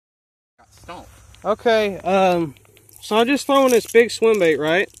stomp. Okay, so I'm just throwing this big swim bait,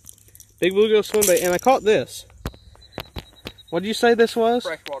 right? Big bluegill swim bait, and I caught this. What did you say this was?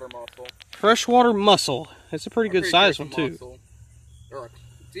 Freshwater mussel. Freshwater mussel. It's a pretty good size one too. Or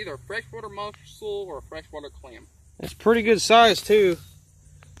it's either a freshwater mussel or a freshwater clam. It's pretty good size too.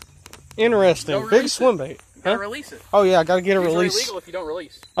 Interesting. Big swim bait. You gotta release it. Oh yeah, I gotta get a These release. are illegal if you don't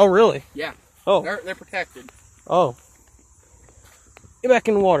release. Oh really? Yeah. Oh. They're protected. Oh. Get back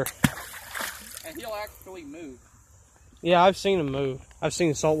in the water. And he'll actually move. Yeah, I've seen him move. I've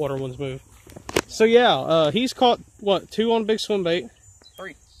seen saltwater ones move. So yeah, he's caught, what, 2 on big swim bait?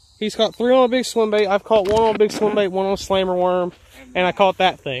 3. He's caught 3 on a big swim bait. I've caught 1 on big swim bait, 1 on slammer worm, and I caught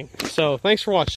that thing. So thanks for watching.